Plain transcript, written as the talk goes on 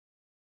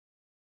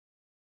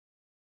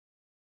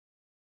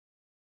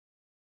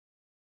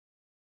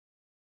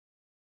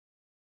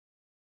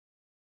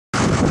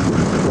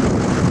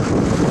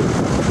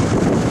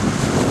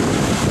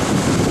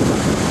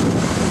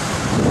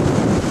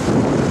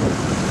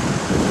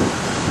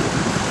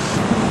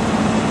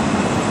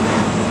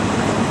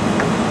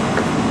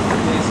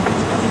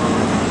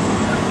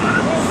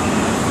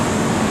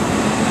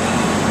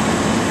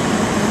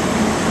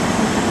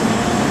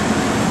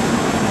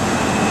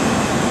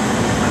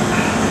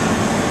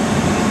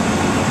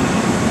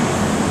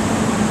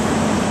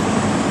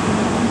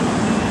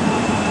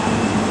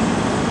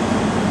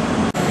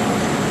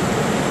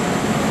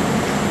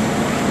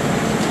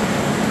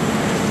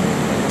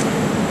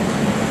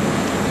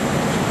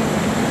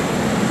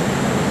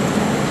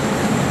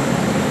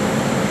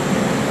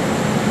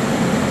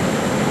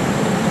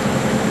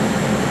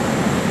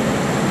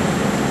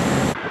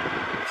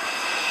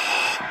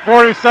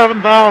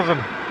47,000.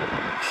 Okay,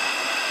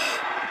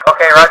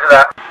 roger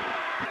that.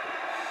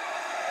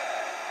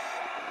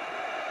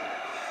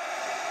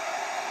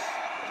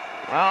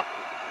 Well,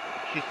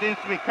 she seems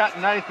to be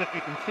cutting nice if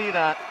you can see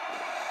that.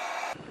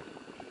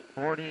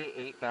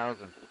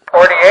 48,000.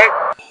 48?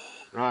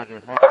 Roger.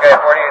 Okay,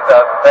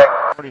 48,000,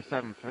 thanks.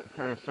 47,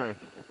 sorry,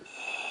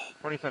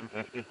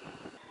 4750.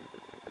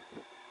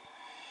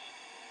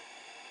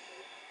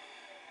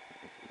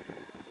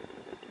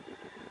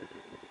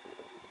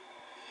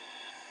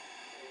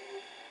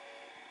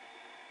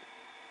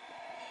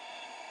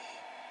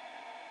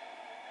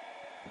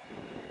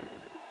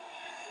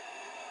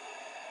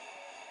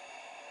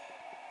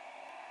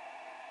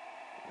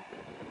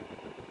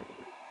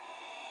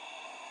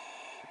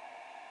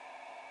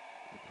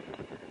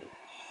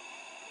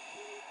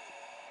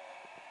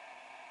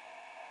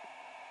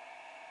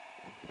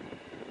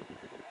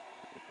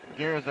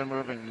 Gears are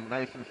moving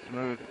nice and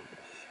smooth.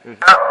 Gears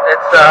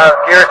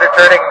are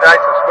turning nice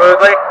and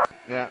smoothly.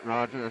 Yeah,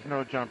 roger. There's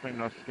no jumping,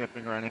 no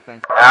skipping or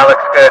anything.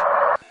 Looks good.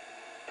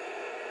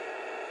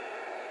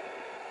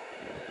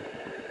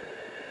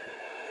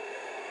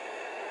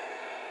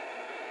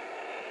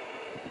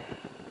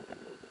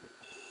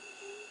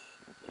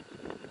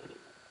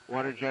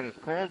 Waterjet is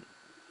cold.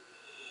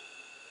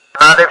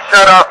 They've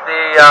shut off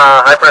the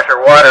high pressure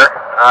water.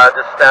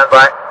 Just stand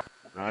by.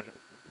 Roger.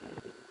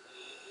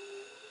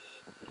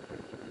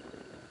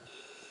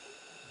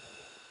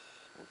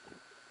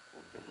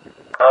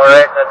 All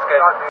right, that's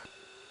good.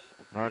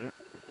 Roger.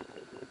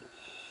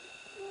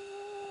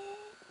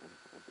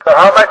 So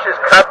how much is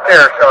cut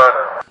there, Sean?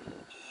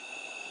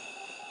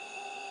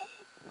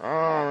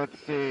 Oh, let's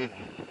see.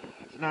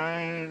 It's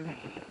 9,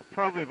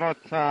 probably about,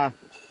 I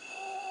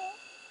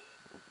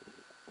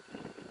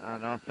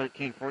don't know,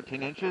 13,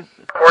 14 inches?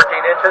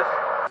 14 inches?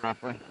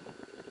 Roughly.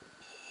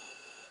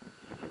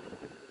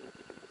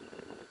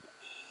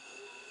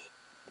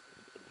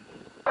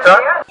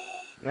 Sean?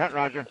 Yeah,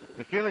 roger.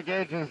 The feeler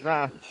gauge is,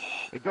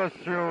 it goes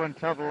through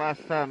until the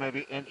last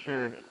maybe inch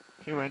or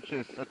 2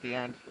 inches at the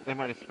end. They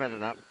might have sped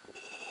it up.